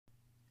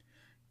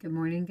Good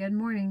morning, good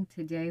morning.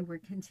 Today we're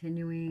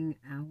continuing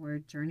our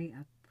journey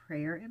of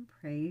prayer and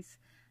praise.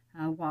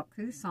 Walk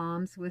through the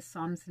Psalms with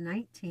Psalms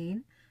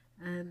 19.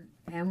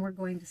 And we're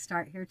going to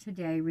start here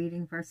today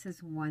reading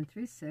verses 1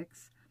 through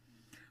 6,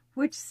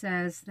 which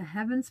says, "The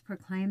heavens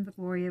proclaim the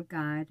glory of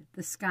God.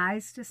 The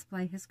skies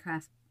display his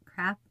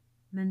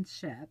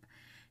craftsmanship.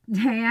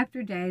 Day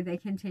after day they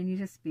continue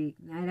to speak.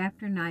 Night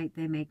after night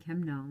they make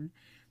him known.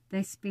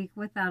 They speak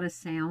without a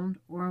sound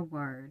or a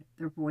word.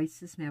 Their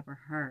voice is never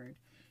heard.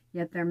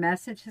 Yet their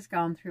message has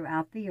gone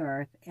throughout the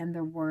earth, and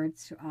their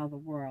words to all the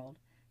world.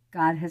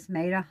 God has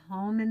made a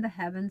home in the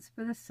heavens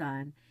for the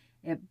sun.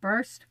 It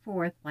bursts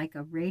forth like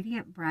a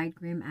radiant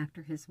bridegroom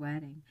after his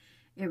wedding.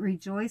 It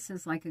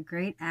rejoices like a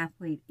great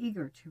athlete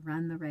eager to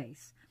run the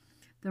race.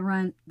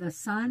 The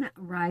sun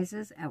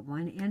rises at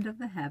one end of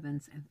the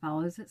heavens and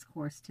follows its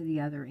course to the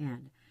other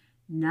end.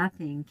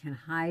 Nothing can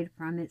hide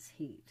from its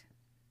heat."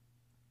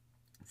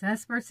 So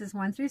that's verses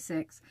 1 through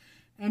 6.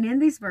 And in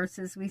these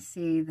verses, we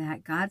see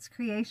that God's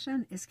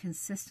creation is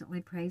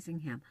consistently praising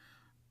him.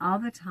 All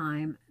the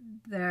time,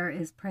 there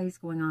is praise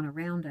going on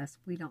around us.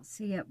 We don't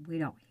see it, we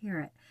don't hear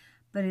it,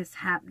 but it's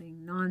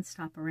happening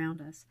nonstop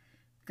around us.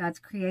 God's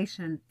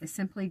creation is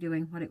simply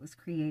doing what it was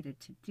created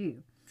to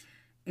do.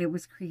 It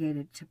was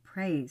created to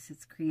praise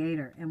its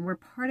creator, and we're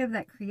part of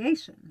that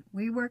creation.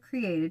 We were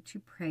created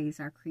to praise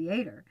our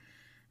creator.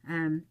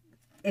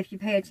 If you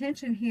pay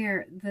attention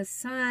here, the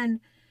sun,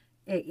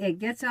 it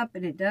gets up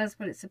and it does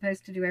what it's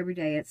supposed to do every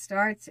day. It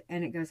starts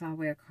and it goes all the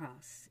way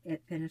across.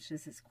 It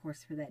finishes its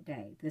course for that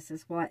day. This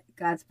is what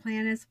God's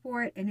plan is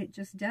for it, and it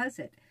just does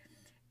it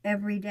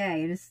every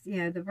day. And it's,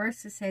 the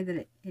verses say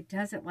that it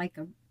does it like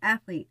an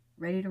athlete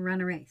ready to run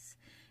a race.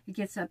 It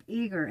gets up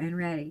eager and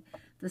ready.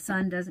 The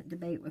sun doesn't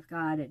debate with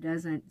God. It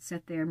doesn't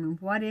sit there.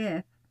 What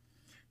if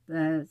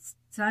the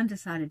sun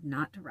decided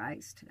not to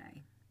rise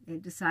today?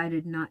 It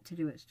decided not to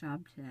do its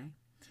job today.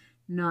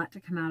 Not to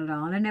come out at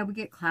all. And I know we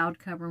get cloud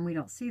cover and we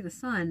don't see the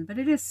sun, but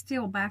it is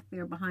still back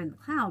there behind the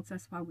clouds.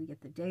 That's why we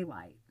get the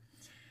daylight.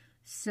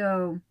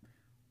 So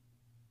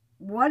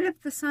what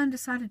if the sun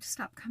decided to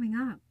stop coming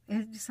up?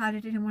 It decided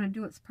it didn't want to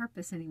do its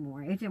purpose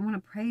anymore. It didn't want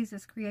to praise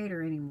its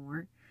creator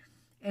anymore.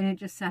 And it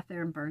just sat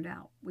there and burned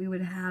out. We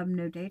would have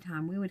no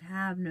daytime. We would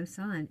have no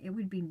sun. It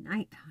would be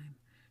nighttime,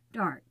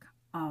 dark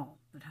all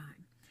the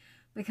time,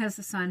 because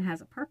the sun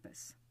has a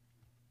purpose.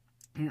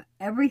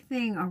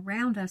 Everything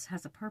around us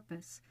has a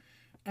purpose.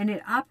 And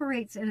it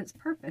operates in its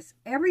purpose.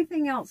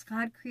 Everything else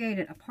God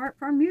created, apart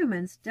from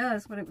humans,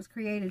 does what it was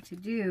created to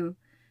do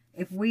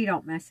if we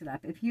don't mess it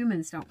up. If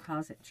humans don't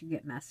cause it to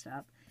get messed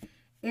up.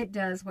 It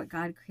does what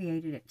God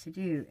created it to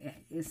do.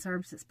 It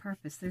serves its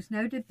purpose. There's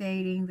no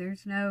debating. The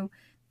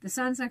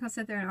sun's not going to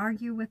sit there and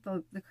argue with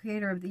the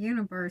creator of the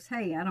universe.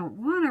 Hey, I don't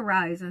want to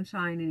rise and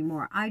shine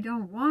anymore. I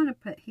don't want to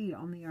put heat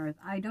on the earth.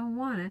 I don't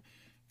want to.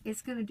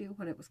 It's going to do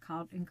what it was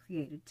called and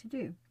created to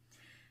do.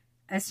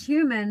 As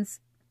humans,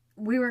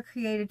 we were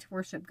created to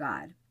worship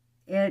God.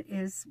 It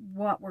is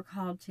what we're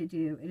called to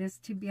do. It is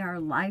to be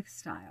our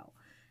lifestyle,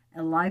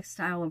 a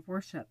lifestyle of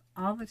worship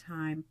all the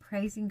time,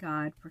 praising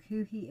God for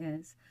who he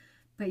is.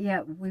 But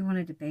yet we want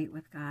to debate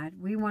with God.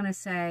 We want to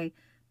say,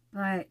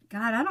 but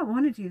God, I don't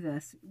want to do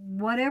this.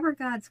 Whatever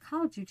God's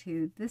called you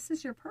to, this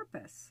is your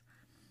purpose.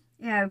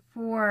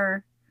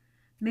 For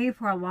me,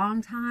 for a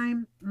long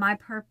time, my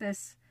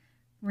purpose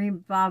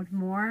revolved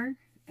more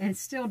and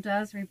still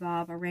does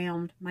revolve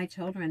around my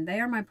children.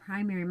 They are my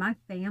primary, my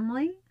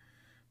family,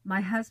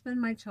 my husband,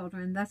 my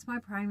children. That's my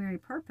primary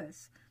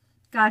purpose.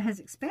 God has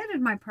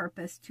expanded my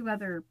purpose to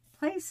other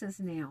places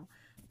now.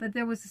 But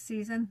there was a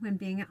season when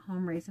being at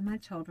home, raising my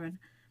children,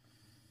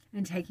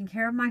 and taking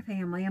care of my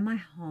family and my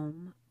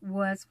home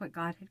was what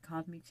God had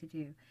called me to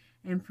do.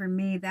 And for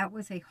me, that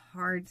was a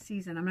hard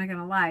season. I'm not going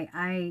to lie.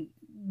 I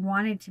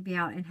wanted to be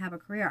out and have a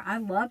career. I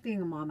love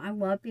being a mom. I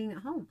love being at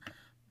home.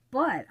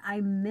 But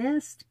I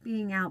missed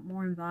being out,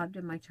 more involved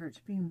in my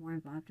church, being more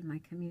involved in my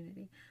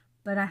community.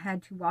 But I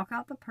had to walk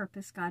out the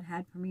purpose God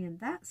had for me in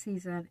that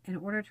season in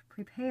order to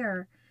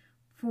prepare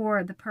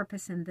for the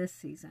purpose in this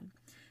season.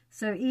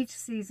 So each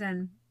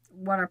season,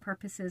 what our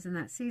purpose is in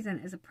that season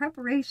is a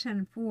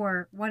preparation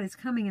for what is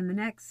coming in the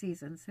next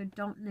season. So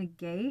don't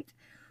negate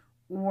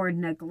or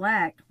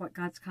neglect what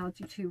God's called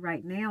you to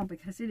right now,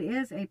 because it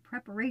is a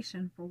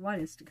preparation for what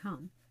is to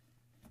come.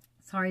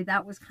 Sorry,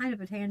 that was kind of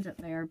a tangent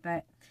there,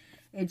 but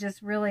it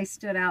just really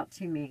stood out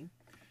to me.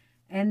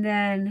 And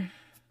then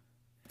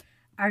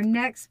our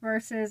next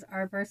verses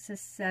are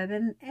verses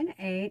 7 and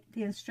 8.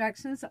 "The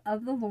instructions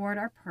of the Lord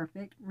are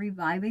perfect,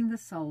 reviving the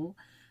soul.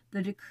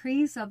 The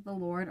decrees of the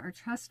Lord are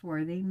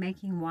trustworthy,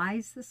 making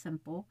wise the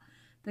simple.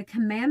 The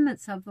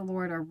commandments of the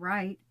Lord are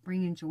right,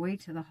 bringing joy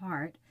to the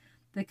heart.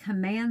 The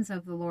commands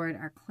of the Lord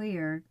are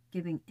clear,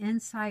 giving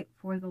insight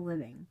for the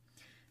living."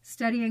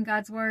 Studying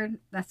God's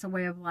word, that's a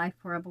way of life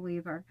for a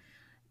believer.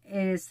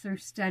 It is through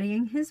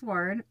studying his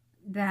word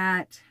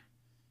that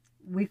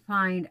we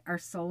find our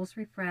souls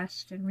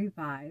refreshed and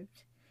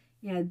revived.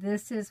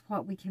 This is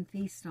what we can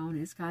feast on,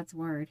 is God's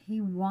word. He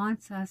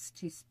wants us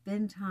to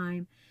spend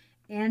time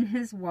in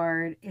His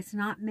Word. It's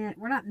not meant,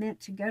 we're not meant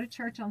to go to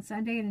church on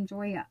Sunday and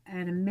enjoy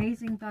an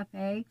amazing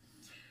buffet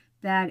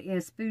that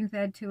is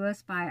spoon-fed to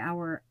us by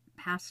our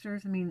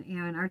pastors. I mean, you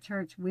know, in our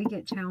church, we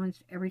get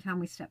challenged every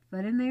time we step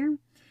foot in there.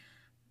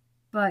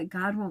 But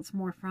God wants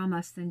more from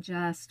us than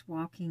just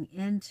walking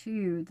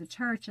into the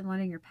church and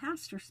letting your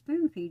pastor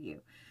spoon feed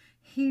you.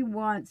 He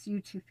wants you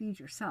to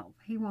feed yourself.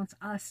 He wants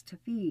us to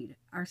feed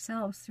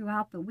ourselves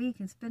throughout the week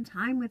and spend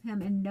time with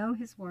Him and know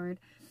His Word,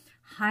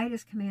 hide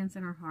His commands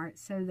in our hearts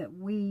so that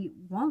we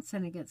won't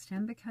sin against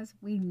Him because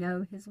we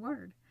know His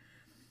Word.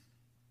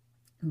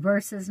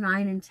 Verses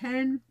 9 and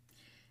 10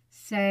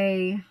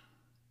 say,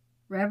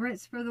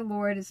 reverence for the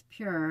Lord is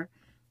pure,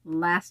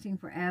 lasting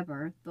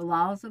forever. The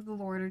laws of the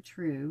Lord are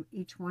true.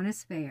 Each one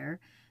is fair.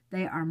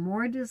 They are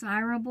more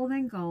desirable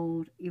than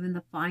gold, even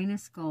the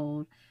finest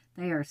gold.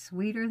 They are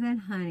sweeter than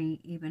honey,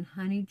 even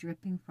honey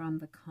dripping from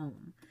the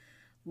comb.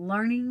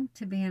 Learning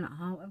to be in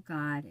awe of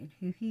God and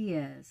who He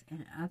is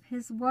and of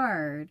His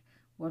Word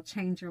will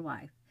change your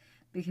life.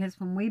 Because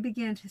when we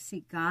begin to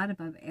seek God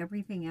above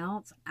everything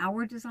else,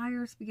 our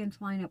desires begin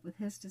to line up with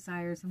His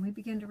desires, and we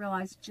begin to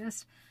realize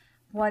just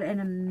what an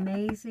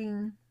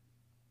amazing,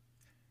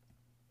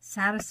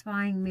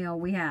 satisfying meal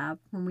we have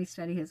when we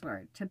study His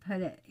Word, to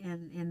put it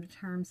in the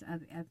terms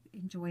of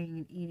enjoying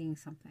and eating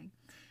something.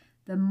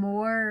 The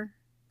more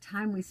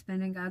time we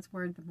spend in God's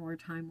Word, the more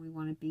time we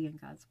want to be in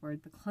God's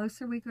Word. The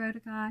closer we grow to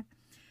God,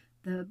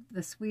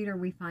 the sweeter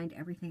we find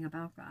everything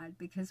about God,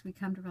 because we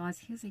come to realize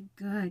He is a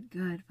good,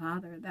 good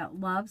Father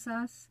that loves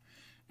us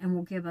and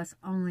will give us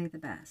only the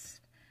best.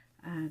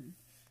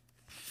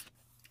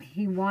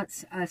 He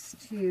wants us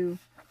to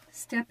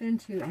step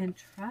into and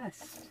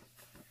trust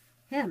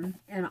Him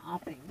in all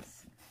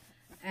things.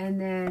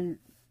 And then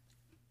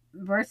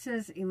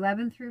verses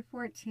 11 through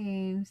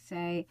 14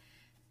 say,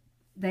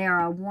 they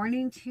are a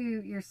warning to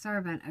your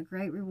servant, a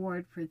great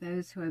reward for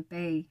those who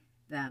obey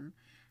them.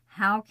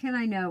 How can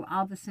I know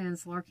all the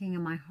sins lurking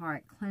in my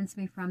heart? Cleanse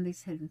me from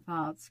these hidden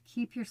faults.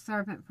 Keep your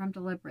servant from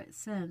deliberate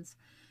sins.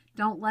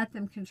 Don't let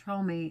them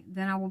control me.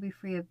 Then I will be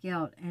free of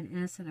guilt and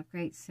innocent of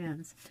great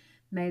sins.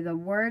 May the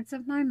words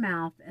of my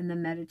mouth and the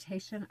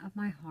meditation of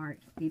my heart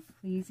be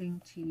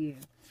pleasing to you.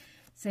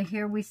 So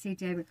here we see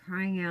David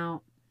crying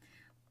out,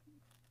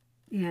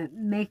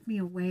 make me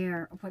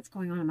aware of what's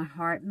going on in my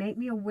heart. Make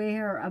me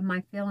aware of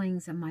my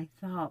feelings and my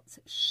thoughts.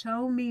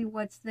 Show me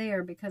what's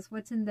there, because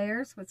what's in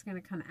there is what's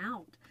going to come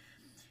out.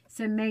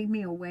 So make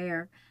me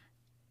aware.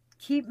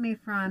 Keep me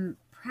from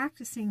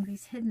practicing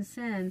these hidden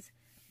sins.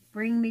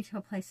 Bring me to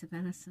a place of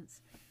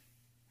innocence.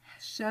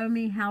 Show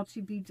me how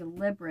to be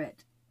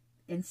deliberate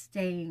in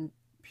staying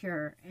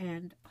pure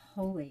and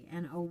holy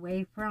and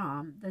away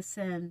from the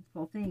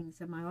sinful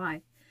things in my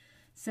life,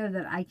 so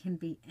that I can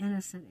be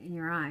innocent in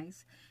your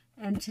eyes.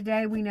 And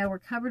today we know we're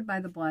covered by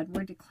the blood.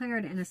 We're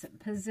declared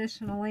innocent.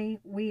 Positionally,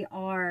 we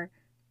are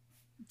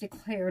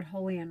declared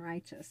holy and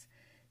righteous.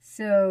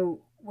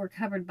 So we're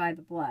covered by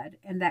the blood,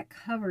 and that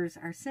covers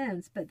our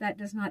sins, but that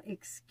does not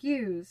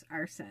excuse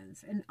our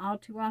sins. And all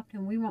too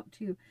often we want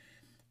to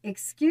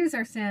excuse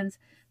our sins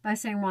by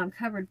saying, well, I'm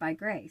covered by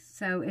grace,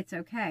 so it's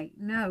okay.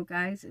 No,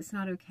 guys, it's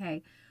not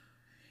okay.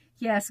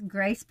 Yes,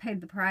 grace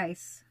paid the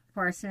price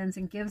for our sins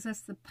and gives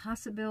us the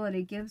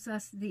possibility, gives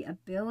us the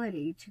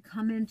ability to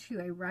come into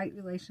a right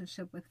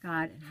relationship with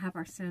God and have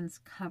our sins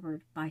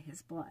covered by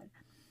His blood.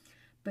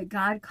 But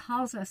God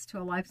calls us to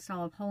a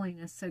lifestyle of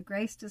holiness, so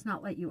grace does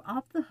not let you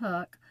off the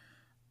hook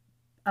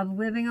of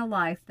living a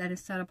life that is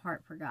set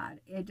apart for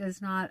God. It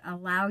does not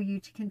allow you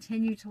to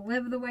continue to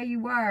live the way you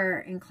were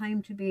and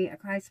claim to be a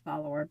Christ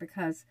follower,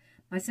 because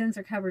my sins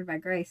are covered by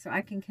grace, so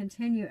I can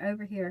continue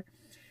over here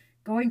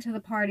going to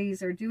the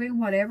parties or doing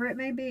whatever it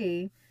may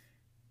be,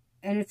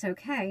 and it's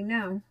okay.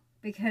 No,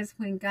 because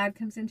when God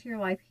comes into your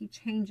life, He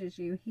changes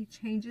you. He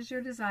changes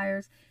your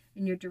desires,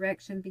 and your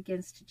direction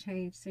begins to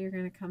change. So you're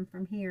going to come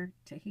from here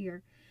to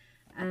here,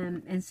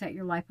 and set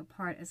your life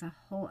apart as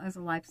a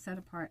life set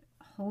apart,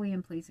 holy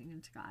and pleasing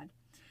unto God.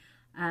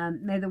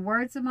 May the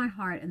words of my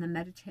heart and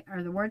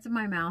the words of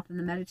my mouth and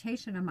the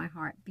meditation of my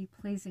heart be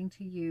pleasing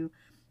to you,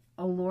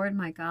 O Lord,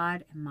 my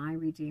God and my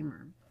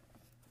Redeemer.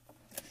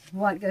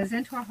 What goes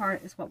into our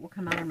heart is what will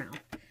come out of our mouth.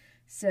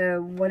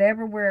 So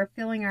whatever we're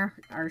filling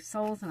our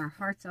souls and our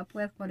hearts up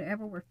with,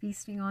 whatever we're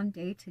feasting on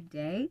day to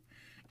day,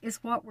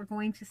 is what we're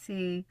going to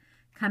see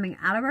coming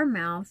out of our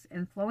mouths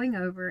and flowing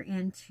over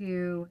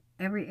into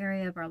every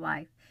area of our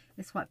life.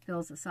 It's what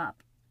fills us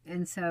up.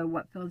 And so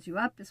what fills you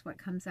up is what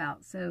comes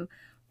out. So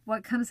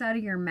what comes out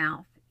of your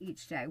mouth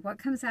each day? What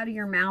comes out of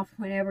your mouth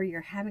whenever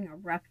you're having a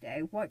rough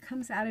day? What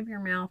comes out of your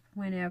mouth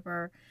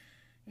whenever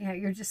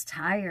you're just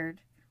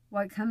tired?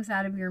 What comes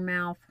out of your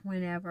mouth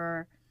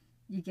whenever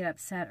you get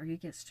upset or you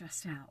get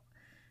stressed out?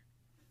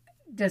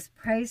 Does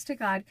praise to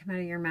God come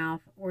out of your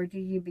mouth, or do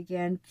you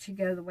begin to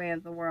go the way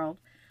of the world?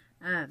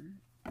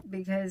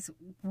 Because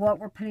what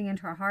we're putting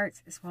into our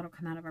hearts is what will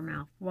come out of our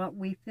mouth. What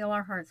we fill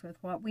our hearts with,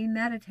 what we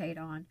meditate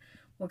on,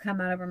 will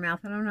come out of our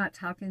mouth. And I'm not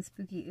talking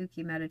spooky,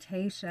 ooky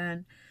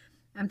meditation.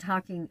 I'm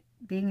talking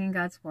being in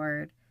God's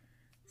Word,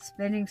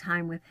 spending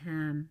time with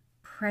Him,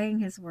 praying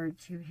His Word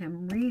to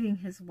Him, reading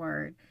His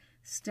Word,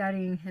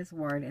 studying His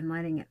Word, and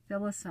letting it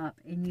fill us up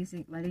and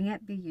letting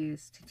it be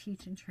used to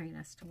teach and train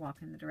us to walk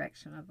in the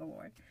direction of the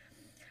Lord.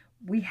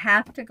 We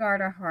have to guard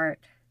our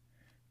heart,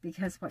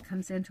 because what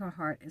comes into our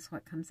heart is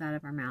what comes out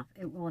of our mouth.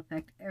 It will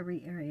affect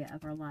every area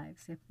of our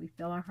lives. If we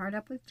fill our heart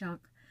up with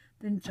junk,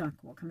 then junk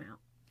will come out.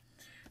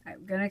 All right,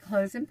 we're going to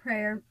close in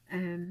prayer.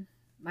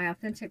 My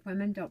authentic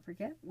women, don't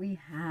forget, we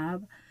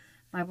have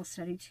Bible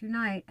study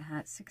tonight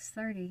at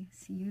 6:30.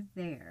 See you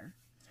there.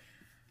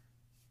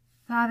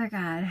 Father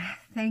God,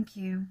 thank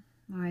you,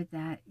 Lord,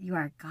 that you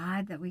are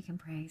God that we can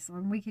praise.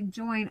 Lord, we can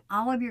join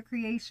all of your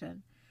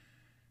creation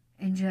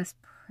and just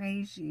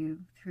praise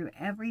you through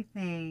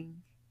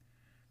everything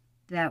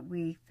that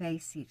we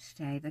face each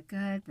day, the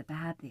good, the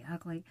bad, the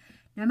ugly.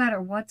 No matter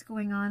what's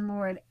going on,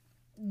 Lord,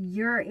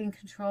 you're in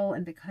control,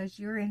 and because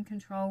you're in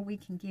control, we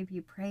can give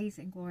you praise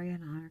and glory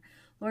and honor.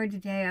 Lord,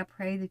 today I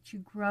pray that you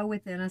grow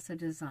within us a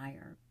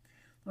desire,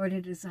 Lord,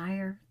 a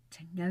desire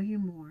to know you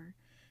more,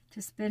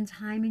 to spend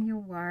time in your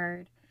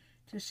word,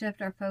 to shift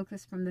our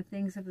focus from the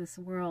things of this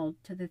world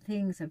to the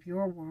things of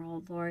your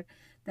world, Lord,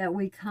 that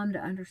we come to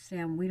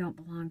understand we don't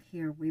belong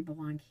here. We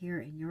belong here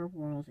in your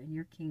world, in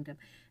your kingdom,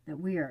 that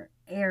we are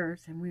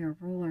heirs and we are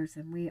rulers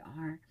and we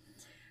are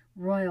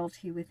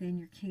royalty within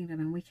your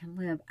kingdom, and we can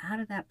live out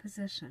of that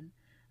position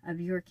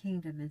of your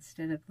kingdom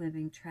instead of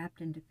living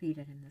trapped and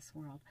defeated in this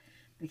world,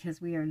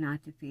 because we are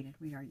not defeated.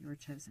 We are your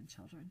chosen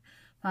children.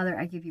 Father,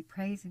 I give you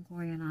praise and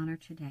glory and honor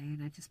today,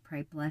 and I just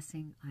pray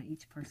blessing on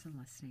each person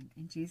listening.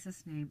 In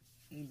Jesus' name,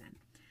 amen.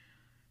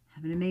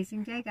 Have an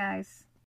amazing day, guys.